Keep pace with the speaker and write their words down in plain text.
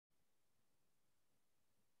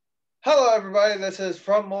Hello, everybody. This is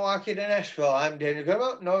From Milwaukee to Nashville. I'm Daniel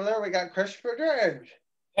Goodman, and over there we got Christopher Driggs.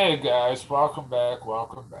 Hey guys, welcome back.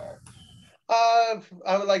 Welcome back. I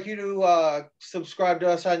would like you to subscribe to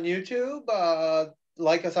us on YouTube,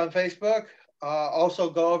 like us on Facebook. Also,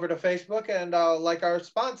 go over to Facebook and like our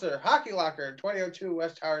sponsor, Hockey Locker, 2002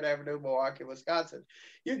 West Howard Avenue, Milwaukee, Wisconsin.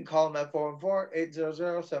 You can call them at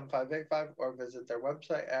 414-800-7585 or visit their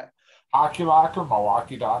website at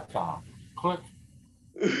HockeyLockerMilwaukee.com. Click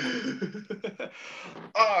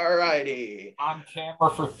Alrighty. on camera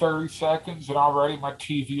for 30 seconds and already my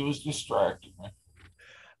TV was distracting me.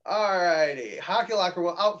 Alrighty. Hockey Locker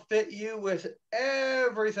will outfit you with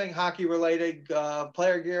everything hockey related,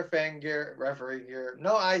 player gear, fan gear, referee gear.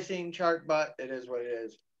 No icing chart, but it is what it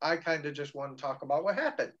is. I kind of just want to talk about what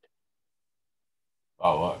happened.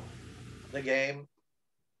 Oh, what? The game.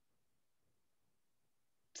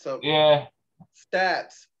 So, Yeah.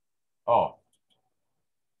 stats. Oh.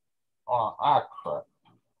 Crap.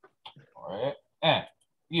 All right.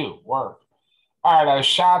 You work. All right,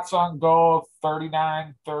 shots on goal,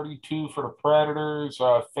 39-32 for the Predators.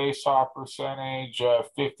 Face-off percentage,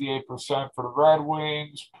 58% for the Red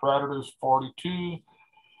Wings. Predators, 42.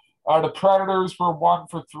 The Predators were 1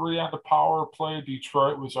 for 3 on the power play.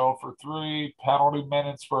 Detroit was 0 for 3. Penalty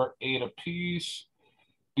minutes were 8 apiece.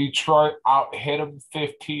 Detroit out-hit them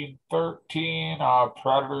 15-13.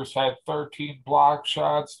 Predators had 13 block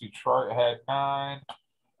shots. Detroit had 9.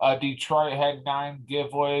 Detroit had 9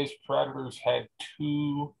 giveaways. Predators had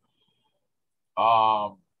 2.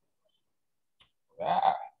 Yeah.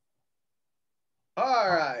 All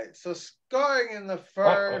right. So scoring in the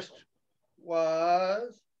first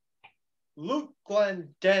was Luke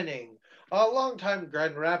Glendening, a longtime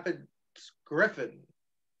Grand Rapids Griffin.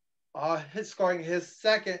 His scoring his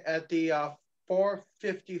second at the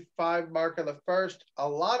 4:55 mark of the first. A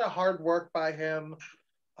lot of hard work by him.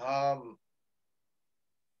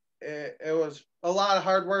 It was a lot of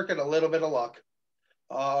hard work and a little bit of luck.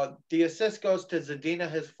 The assist goes to Zadina,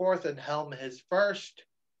 his fourth, and Helm, his first.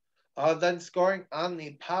 Then scoring on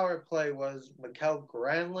the power play was Mikael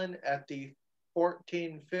Granlund at the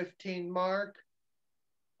 14:15 mark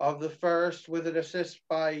of the first, with an assist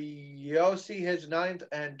by Yossi, his ninth,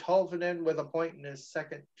 and Tolvanen with a point in his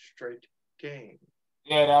second straight game.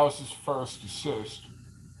 Yeah, that was his first assist.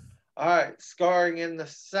 All right, scoring in the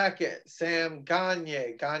second, Sam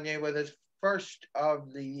Gagner. Gagner with his first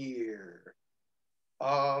of the year.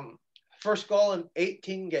 First goal in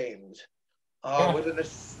 18 games. With an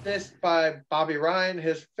assist by Bobby Ryan,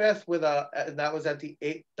 his fifth, and that was at the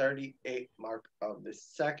 8:38 mark of the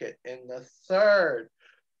second. In the third,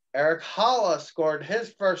 Eric Holla scored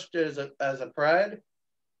his first as a Pred,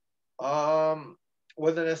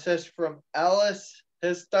 with an assist from Ellis,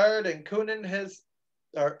 his third, and Ellis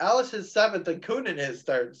his seventh, and Kunin his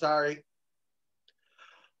third. Sorry,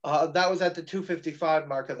 that was at the 2:55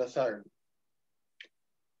 mark of the third.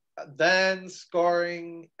 Then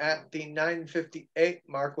scoring at the 9:58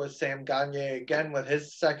 mark was Sam Gagner again with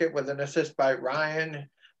his second, with an assist by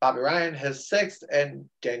Bobby Ryan, his sixth, and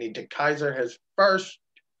Danny DeKaiser, his first.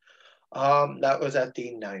 That was at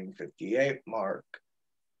the 9:58 mark.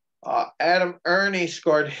 Adam Ernie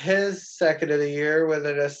scored his second of the year with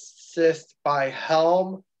an assist by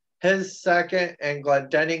Helm, his second, and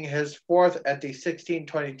Glendening, his fourth, at the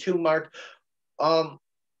 16:22 mark.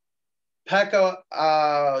 Pekka,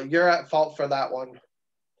 you're at fault for that one.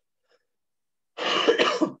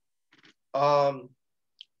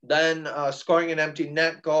 Then scoring an empty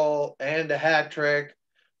net goal and a hat trick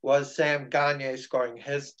was Sam Gagner, scoring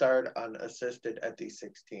his third unassisted at the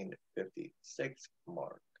 16:56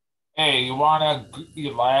 mark. Hey, you want to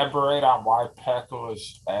elaborate on why Pekka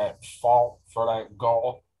was at fault for that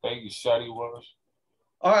goal that you said he was?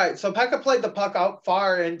 All right, so Pekka played the puck out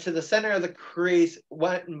far into the center of the crease,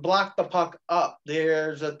 went and blocked the puck up.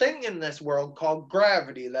 There's a thing in this world called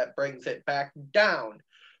gravity that brings it back down.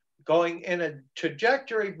 Going in a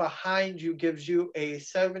trajectory behind you gives you a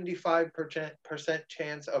 75%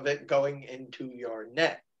 chance of it going into your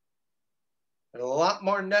net. And a lot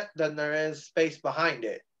more net than there is space behind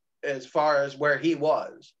it, as far as where he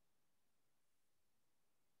was.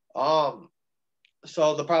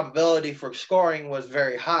 So the probability for scoring was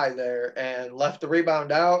very high there, and left the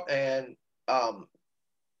rebound out. And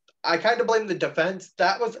I kind of blame the defense.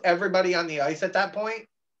 That was everybody on the ice at that point.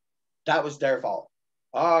 That was their fault.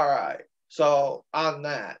 All right. So on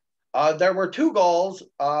that, there were 2 goals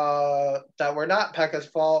that were not Pekka's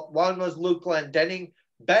fault. One was Luke Glendening.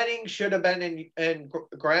 Benning should have been in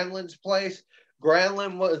Granlund's place.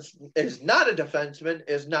 Granlund is not a defenseman,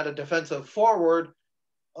 is not a defensive forward.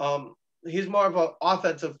 He's more of an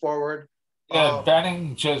offensive forward. Yeah,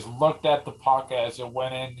 Benning just looked at the puck as it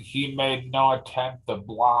went in. He made no attempt to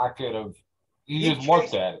block it. He he just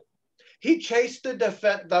looked chased at it. he chased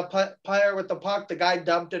the player with the puck. The guy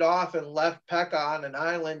dumped it off and left Pekka on an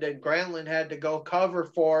island, and Granlund had to go cover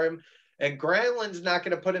for him. And Granlund's not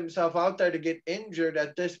going to put himself out there to get injured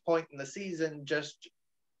at this point in the season, just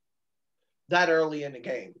that early in the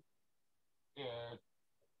game.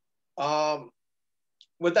 Yeah.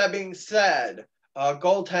 With that being said,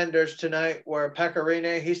 goaltenders tonight were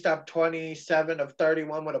Pecorine. He stopped 27 of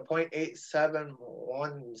 31 with a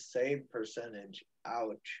 .871 save percentage.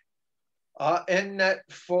 Ouch. In net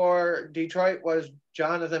for Detroit was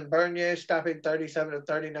Jonathan Bernier, stopping 37 of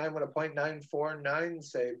 39 with a .949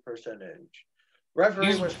 save percentage.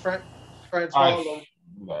 Referee was Francois.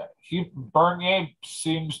 Bernier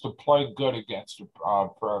seems to play good against the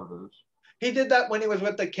Predators. He did that when he was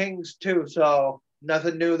with the Kings too, so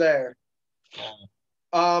nothing new there.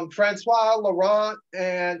 Francois Laurent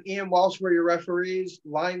and Ian Walsh were your referees.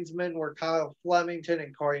 Linesmen were Kyle Flemington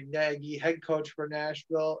and Corey Nagy. Head coach for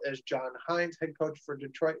Nashville is John Hines. Head coach for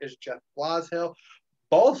Detroit is Jeff Blashill.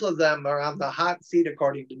 Both of them are on the hot seat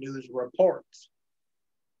according to news reports.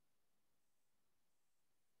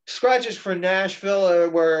 Scratches for Nashville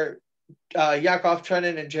were Yakov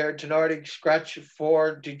Trenin and Jared Tenorti. Scratch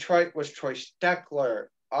for Detroit was Troy Steckler.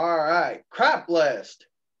 All right, crap list.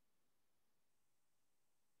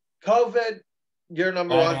 COVID, you're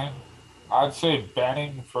number one. I'd say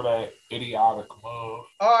Benning for that idiotic move.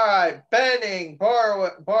 All right, Benning,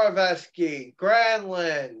 Boroveski,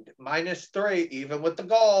 Granlund, -3, even with the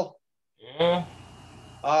goal. Yeah.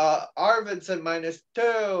 Arvidsson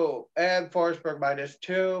 -2, and Forsberg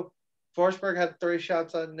 -2. Forsberg had 3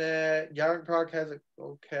 shots on net. Yarncroc has a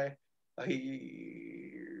okay.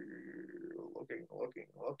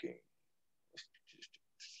 Looking.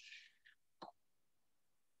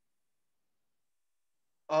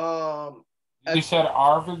 You said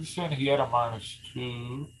Arvidsson, he had a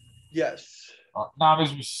 -2. Yes. Now I'm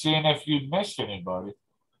just seeing if you missed anybody.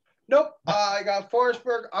 Nope. I got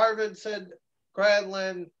Forsberg, Arvidsson,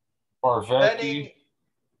 Granlund, Benning,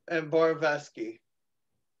 and Boroveski.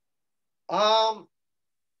 I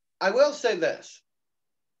will say this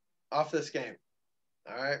off this game.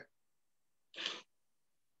 All right.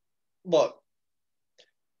 Look,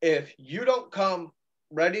 if you don't come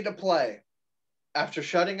ready to play after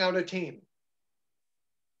shutting out a team,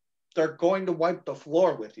 they're going to wipe the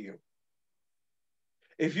floor with you.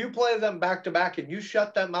 If you play them back to back and you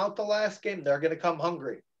shut them out the last game, they're going to come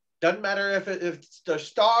hungry. Doesn't matter if it's the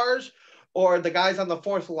Stars or the guys on the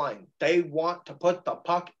fourth line. They want to put the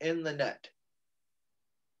puck in the net.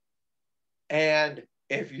 And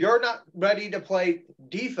if you're not ready to play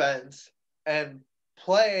defense and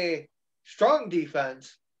play strong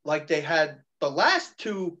defense like they had the last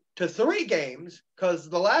 2 to 3 games, because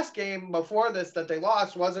the last game before this that they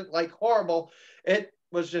lost wasn't like horrible. It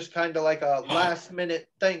was just kind of like a last minute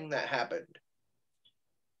thing that happened.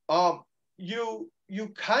 You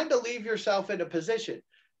kind of leave yourself in a position.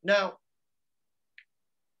 Now,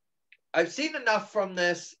 I've seen enough from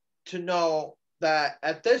this to know that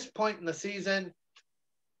at this point in the season,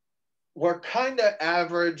 we're kind of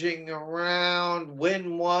averaging around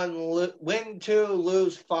win 1, win 2,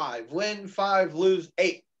 lose 5, win 5, lose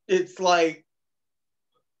 8. It's like,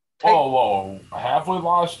 whoa! Have we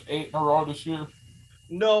lost 8 in a row this year?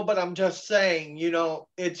 No, but I'm just saying,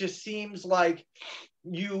 it just seems like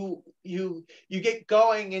you get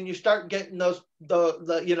going and you start getting those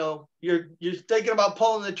you're thinking about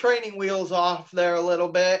pulling the training wheels off there a little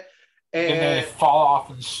bit, and they fall off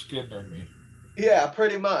and skid on me. Yeah,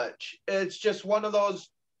 pretty much. It's just one of those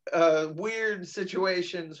weird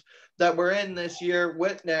situations that we're in this year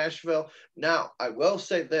with Nashville. Now, I will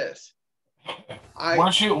say this.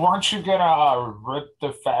 Weren't you gonna rip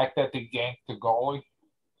the fact that they yanked the goalie?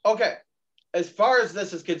 Okay. As far as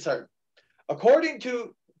this is concerned, according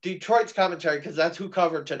to Detroit's commentary, because that's who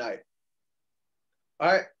covered tonight.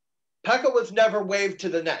 All right. Pekka was never waved to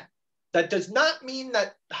the net. That does not mean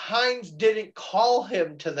that Hines didn't call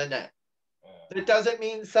him to the net. It doesn't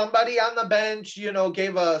mean somebody on the bench,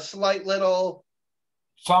 gave a slight little...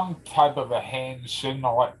 Some type of a hand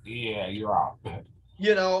signal. Yeah, you're out.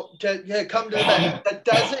 To come to the bench. That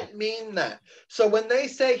doesn't mean that. So when they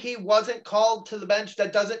say he wasn't called to the bench,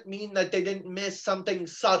 that doesn't mean that they didn't miss something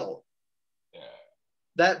subtle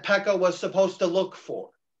that Pekka was supposed to look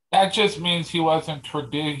for. That just means he wasn't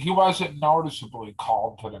noticeably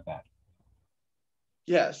called to the net.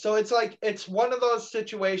 Yeah, so it's one of those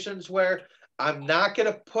situations where I'm not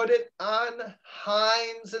going to put it on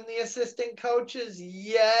Hines and the assistant coaches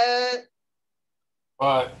yet.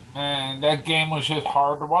 But, man, that game was just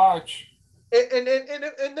hard to watch. And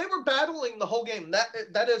they were battling the whole game.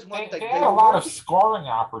 That is one They thing. had a lot of scoring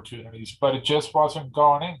opportunities, but it just wasn't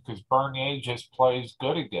going in because Bernier just plays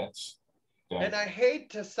good against them. And I hate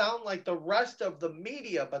to sound like the rest of the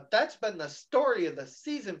media, but that's been the story of the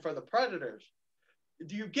season for the Predators.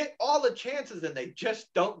 You get all the chances and they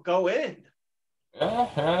just don't go in.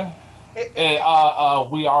 Yeah.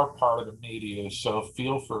 We are part of the media, so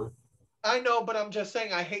feel free. I know, but I'm just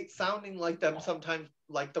saying I hate sounding like them sometimes,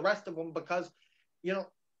 like the rest of them, because, you know,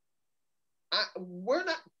 we're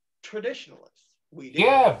not traditionalists.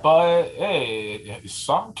 Yeah, but hey,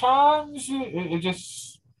 sometimes it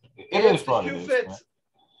just it If is the what it shoe is, fits.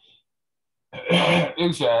 man.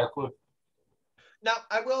 Exactly. Now,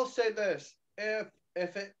 I will say this: if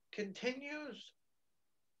it continues,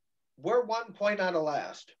 we're 1 point out of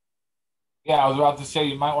last. Yeah, I was about to say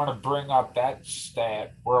you might want to bring up that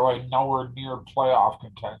stat. We're like nowhere near playoff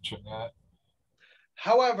contention yet.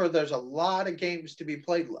 However, there's a lot of games to be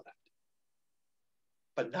played left,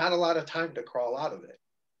 but not a lot of time to crawl out of it.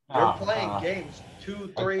 You're playing games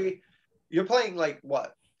 2, 3. You're playing like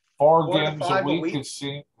what? 4 games a week. It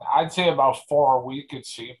seems. I'd say about 4 a week. It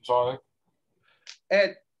seems like.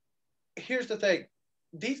 And here's the thing: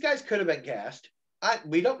 these guys could have been gassed.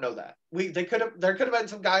 We don't know that. There could have been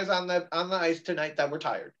some guys on the ice tonight that were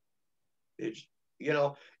tired. It's,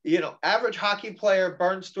 average hockey player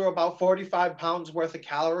burns through about 45 pounds worth of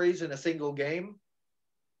calories in a single game.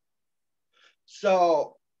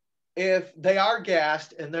 So if they are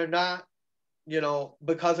gassed and they're not,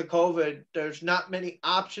 because of COVID, there's not many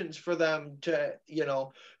options for them to,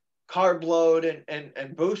 carb load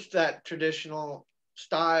and boost that traditional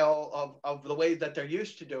style of the way that they're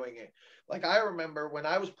used to doing it. Like I remember when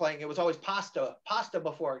I was playing, it was always pasta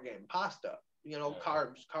before a game, pasta,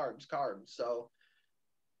 carbs. So,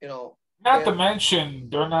 Not to mention,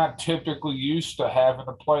 they're not typically used to having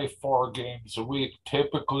to play 4 games a week.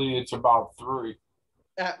 Typically, it's about 3.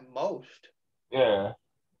 At most. Yeah.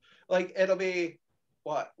 Like it'll be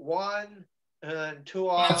what, 1 and 2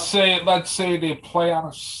 off. Let's say they play on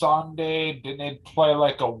a Sunday, then they'd play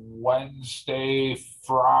like a Wednesday,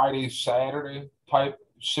 Friday, Saturday type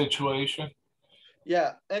situation.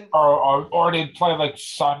 Yeah, and or they'd play like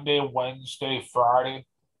Sunday, Wednesday, Friday.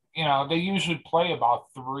 They usually play about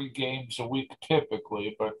 3 games a week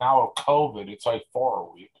typically, but now with COVID, it's like 4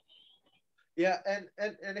 a week. Yeah,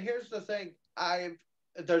 and here's the thing: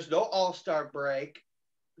 there's no All-Star break,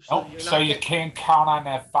 so you can't count on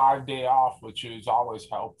that 5-day off, which is always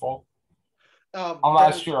helpful.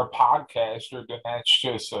 Unless you're a podcaster, then that's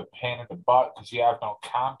just a pain in the butt because you have no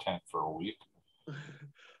content for a week.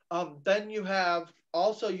 Then you have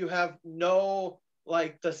no,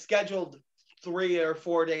 like, the scheduled 3 or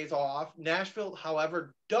 4 days off. Nashville,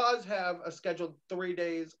 however, does have a scheduled 3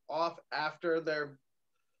 days off after their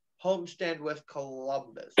homestand with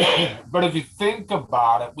Columbus. But if you think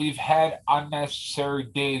about it, we've had unnecessary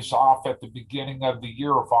days off at the beginning of the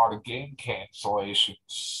year with all the game cancellations.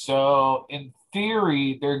 So in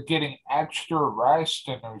theory, they're getting extra rest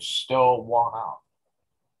and they're still worn out.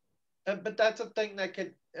 But that's a thing that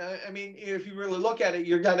could, if you really look at it,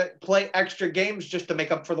 you're going to play extra games just to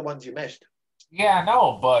make up for the ones you missed. Yeah, I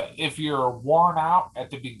know, but if you're worn out at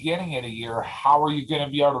the beginning of the year, how are you going to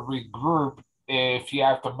be able to regroup if you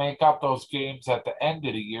have to make up those games at the end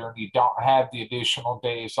of the year and you don't have the additional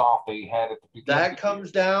days off that you had at the beginning? That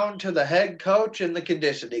comes down to the head coach and the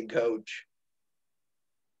conditioning coach.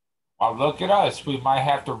 Well, look at us. We might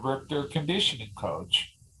have to rip their conditioning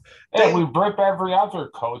coach. Hey, we rip every other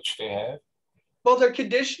coach they have. Well, their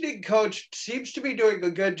conditioning coach seems to be doing a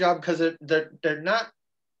good job because they're not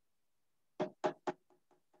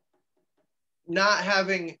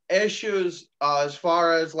having issues as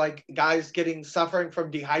far as like guys suffering from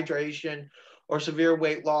dehydration or severe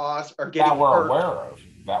weight loss or getting hurt.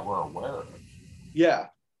 That we're aware of. Yeah.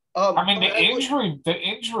 The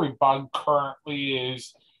injury bug currently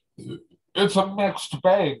it's a mixed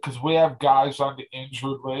bag because we have guys on the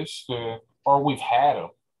injured list or we've had them.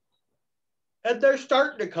 And they're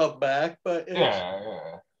starting to come back, but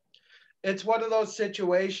yeah. It's one of those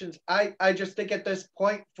situations. I just think at this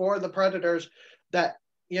point for the Predators that,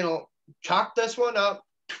 chalk this one up,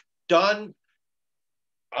 done,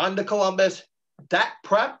 on to Columbus. That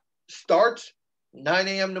prep starts 9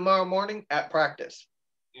 a.m. tomorrow morning at practice.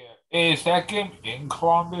 Yeah. Is that game in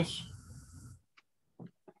Columbus?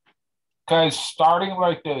 Because starting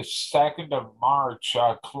like the 2nd of March,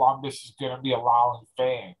 Columbus is going to be allowing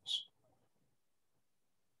fans.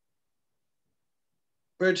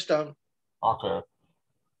 Bridgestone. Okay.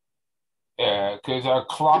 Yeah, because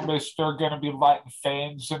Columbus, they're going to be letting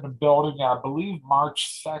fans in the building, I believe,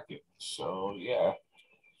 March 2nd. So, yeah.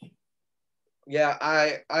 Yeah,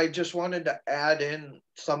 I just wanted to add in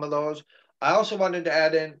some of those. I also wanted to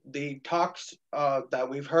add in the talks that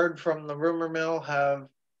we've heard from the rumor mill have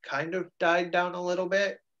kind of died down a little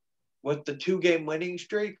bit with the 2-game winning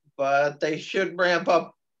streak, but they should ramp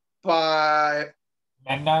up by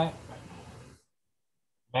Midnight?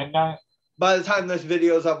 Midnight? by the time this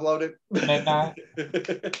video is uploaded. Midnight?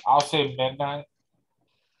 I'll say midnight.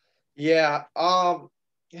 Yeah.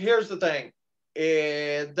 Here's the thing.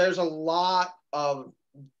 There's a lot of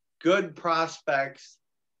good prospects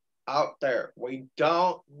out there. We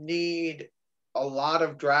don't need a lot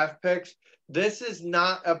of draft picks. This is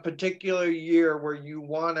not a particular year where you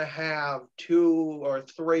want to have 2 or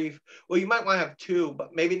 3. Well, you might want to have 2,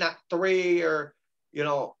 but maybe not 3 or,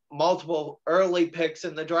 multiple early picks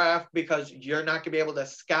in the draft because you're not going to be able to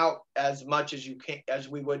scout as much as you can as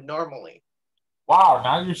we would normally. Wow,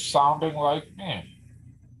 now you're sounding like me.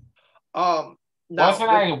 Now,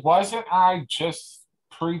 Wasn't I just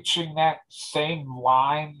preaching that same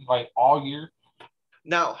line like all year?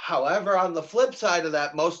 Now, however, on the flip side of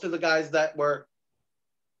that, most of the guys that were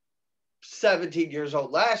 17 years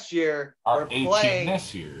old last year are 18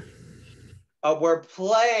 this year. Were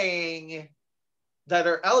playing that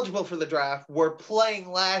are eligible for the draft were playing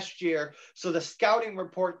last year. So the scouting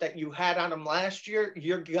report that you had on them last year,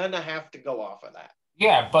 you're gonna have to go off of that.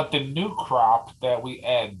 Yeah, but the new crop that we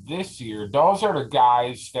add this year, those are the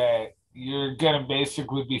guys that you're gonna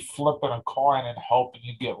basically be flipping a coin and hoping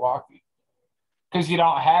you get lucky. Because you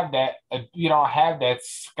don't have that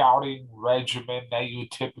scouting regimen that you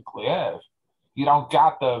typically have. You don't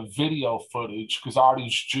got the video footage because all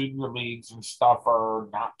these junior leagues and stuff are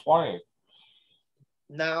not playing.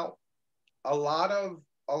 Now, a lot of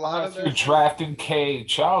if you're drafting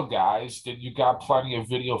KHL guys, then you got plenty of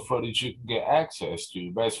video footage you can get access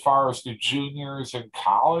to. But as far as the juniors in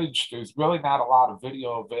college, there's really not a lot of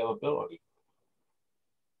video availability.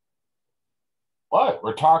 What?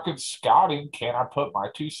 We're talking scouting. Can I put my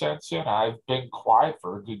 2 cents in? I've been quiet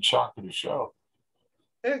for a good chunk of the show.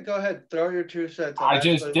 Yeah, go ahead. Throw your 2 cents. I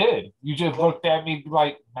just did. You just looked at me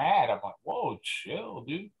like mad. I'm like, whoa, chill,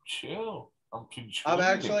 dude. Chill. I'm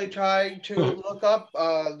actually trying to look up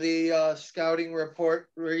the scouting report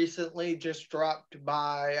recently just dropped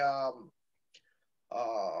by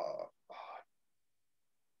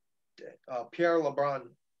Pierre LeBrun.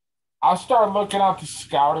 I'll start looking at the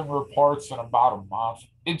scouting reports in about a month.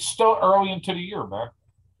 It's still early into the year,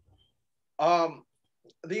 man.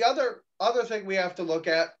 The other thing we have to look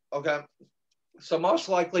at, okay, so most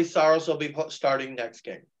likely Saros will be starting next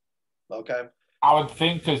game, okay? I would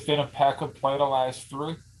think because didn't Pekka play the last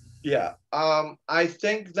 3? Yeah. I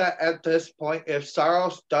think that at this point, if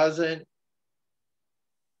Saros doesn't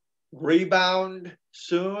rebound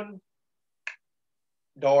soon,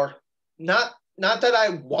 door. Not that I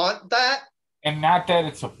want that. And not that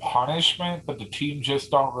it's a punishment, but the team just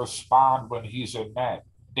don't respond when he's in net.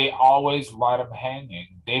 They always let him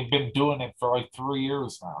hanging. They've been doing it for like 3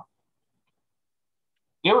 years now.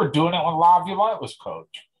 They were doing it when Laviolette was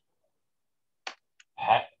coach.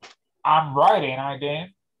 Heck, I'm right, ain't I,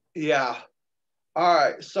 Dan? Yeah. All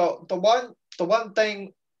right. So the one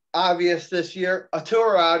thing obvious this year,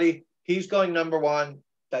 Atura Rowdy, he's going number 1.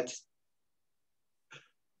 That's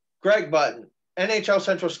Greg Button, NHL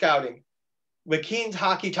Central Scouting, McKean's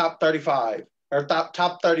Hockey Top 35 or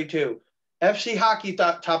top 32, FC Hockey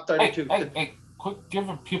top 32. Hey, quit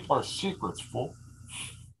giving people our secrets, fool.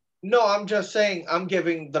 No, I'm just saying I'm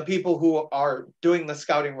giving the people who are doing the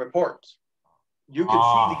scouting reports. You can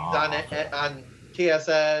see these on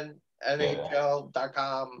TSN,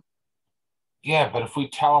 NHL.com. Yeah, but if we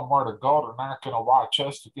tell them where to go, they're not going to watch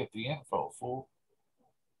us to get the info, fool.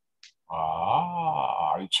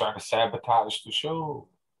 Are you trying to sabotage the show?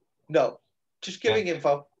 No, just giving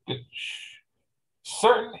info.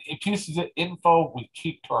 Certain pieces of info we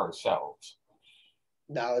keep to ourselves.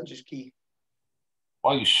 Knowledge is key.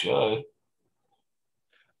 Well, you should.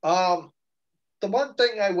 The one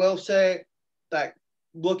thing I will say that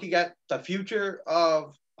looking at the future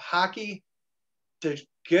of hockey, there's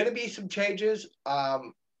going to be some changes.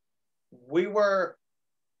 We were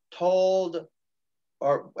told,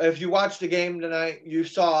 or if you watched the game tonight, you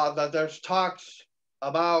saw that there's talks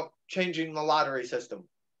about changing the lottery system.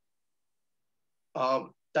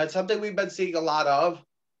 That's something we've been seeing a lot of.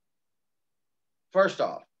 First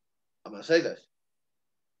off, I'm going to say this.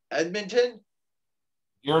 Edmonton,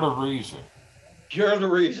 you're the reason. You're the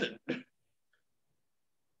reason.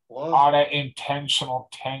 All that intentional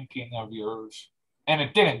tanking of yours. And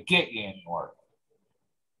it didn't get you anywhere.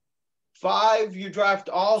 5, you draft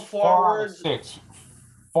all forwards. 4 out of 6.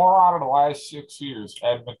 4 out of the last 6 years,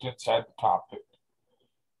 Edmonton's had the top pick.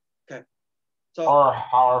 Okay. So, or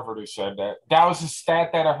however they said that. That was a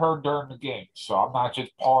stat that I heard during the game, so I'm not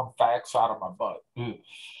just pulling facts out of my butt.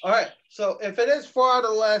 all right. So if it is 4 out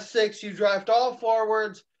of the last 6, you draft all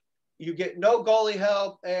forwards, you get no goalie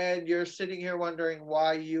help, and you're sitting here wondering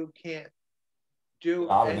why you can't do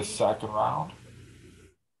Out of the any. second round.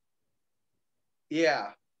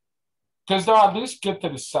 Yeah. Because they'll at least get to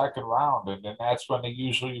the second round, and then that's when they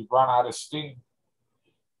usually run out of steam.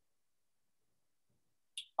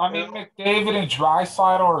 I mean, McDavid and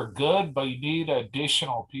Draisaitl are good, but you need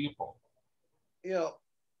additional people. You know,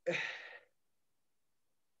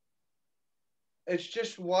 it's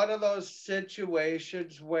just one of those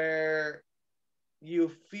situations where you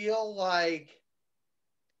feel like,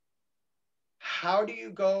 how do you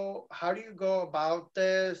go about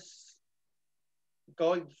this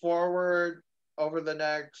going forward over the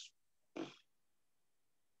next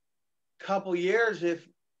couple years if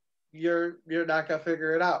you're not going to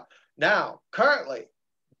figure it out. Now, currently,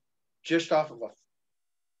 just off of a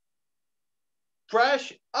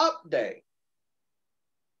fresh update,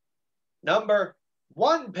 number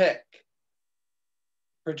 1 pick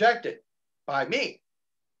projected by me,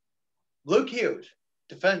 Luke Hughes,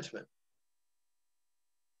 defenseman.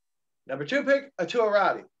 Number 2 pick, Atua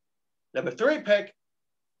Radi. Number 3 pick,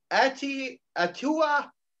 Ato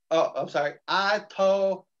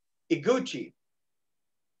Iguchi.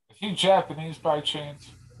 Is he Japanese by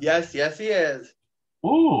chance? Yes, he is.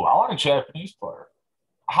 Ooh, I want a Japanese player.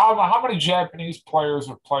 How many Japanese players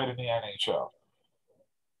have played in the NHL?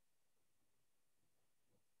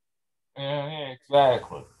 Yeah,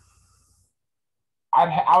 exactly.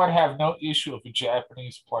 I would have no issue with a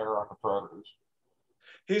Japanese player on the Predators.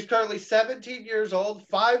 He's currently 17 years old,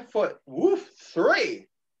 5'3".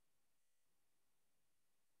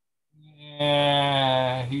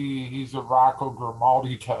 Yeah, he's a Rocco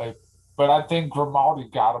Grimaldi type, but I think Grimaldi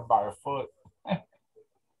got him by a foot.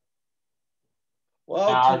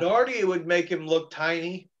 Well, Now, Tenardi would make him look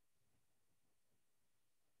tiny.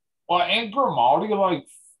 well, ain't Grimaldi like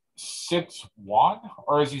 6'1",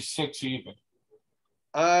 or is he 6 even?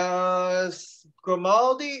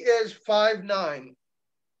 Grimaldi is 5'9".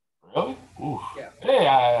 Really? Ooh. Yeah. Hey,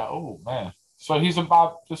 oh man. So he's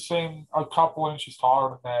about the same, a couple inches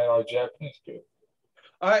taller than that Japanese kid.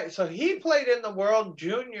 All right, so he played in the World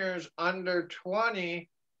Juniors under 20,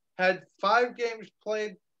 had 5 games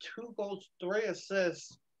played, 2 goals, 3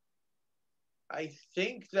 assists. I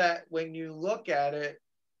think that when you look at it,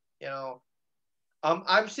 you know,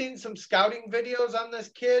 I've seen some scouting videos on this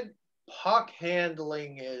kid. Puck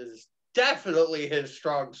handling is definitely his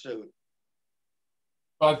strong suit.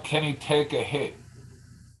 But can he take a hit?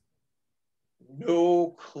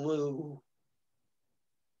 No clue.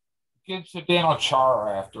 Gives Daniel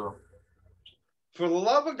Chara after him. For the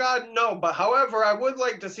love of God, no. But however, I would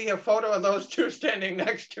like to see a photo of those two standing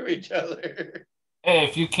next to each other. Hey,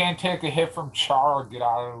 if you can't take a hit from Chara, get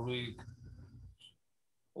out of the league.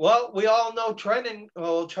 Well, we all know Trennan.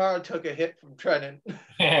 Well, Chara took a hit from Trennan.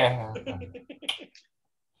 Yeah.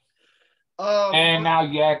 And now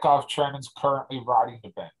Yakov Trennan's currently riding the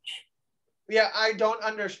bench. Yeah, I don't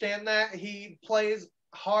understand that. He plays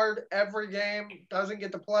hard every game, doesn't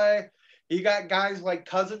get to play. You got guys like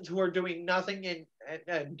Cousins who are doing nothing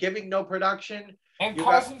and giving no production. And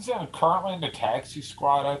Cousins is currently in the taxi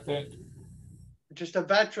squad, I think. Just a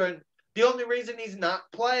veteran. The only reason he's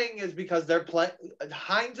not playing is because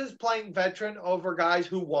Hines is playing veteran over guys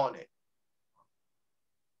who want it.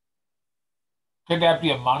 Could that be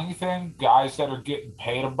a money thing? Guys that are getting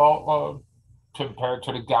paid a boatload compared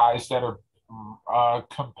to the guys that are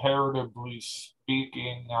comparatively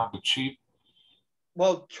speaking on the cheap?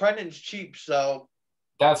 Well, Trennan's cheap, so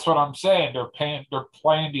that's what I'm saying. They're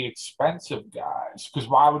playing the expensive guys, because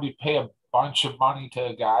why would you pay a bunch of money to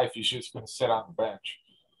a guy if he's just going to sit on the bench?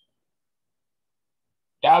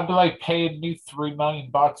 That would be like paying me $3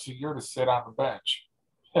 million a year to sit on the bench.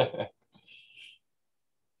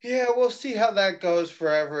 Yeah, we'll see how that goes for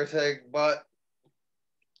everything. But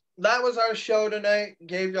that was our show tonight.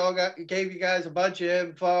 Gave you guys a bunch of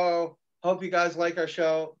info. Hope you guys like our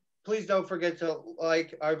show. Please don't forget to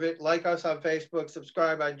like us on Facebook,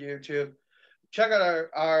 subscribe on YouTube. Check out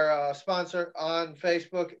our sponsor on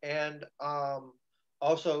Facebook, and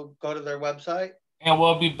also go to their website. And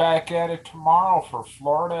we'll be back at it tomorrow for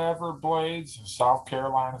Florida Everblades and South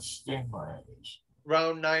Carolina Stingrays.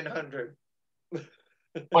 Round 900.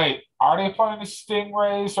 Wait, are they playing the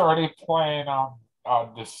Stingrays or are they playing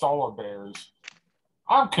the Solar Bears?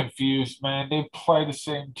 I'm confused, man. They play the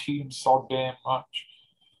same team so damn much.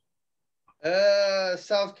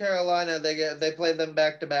 South Carolina, they play them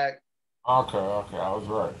back to back. Okay, I was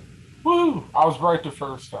right. Woo! I was right the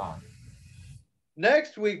first time.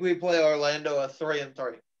 Next week we play Orlando at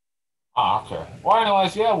 3-3. Oh, okay. Well,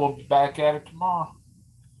 anyways, yeah, we'll be back at it tomorrow.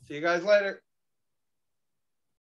 See you guys later.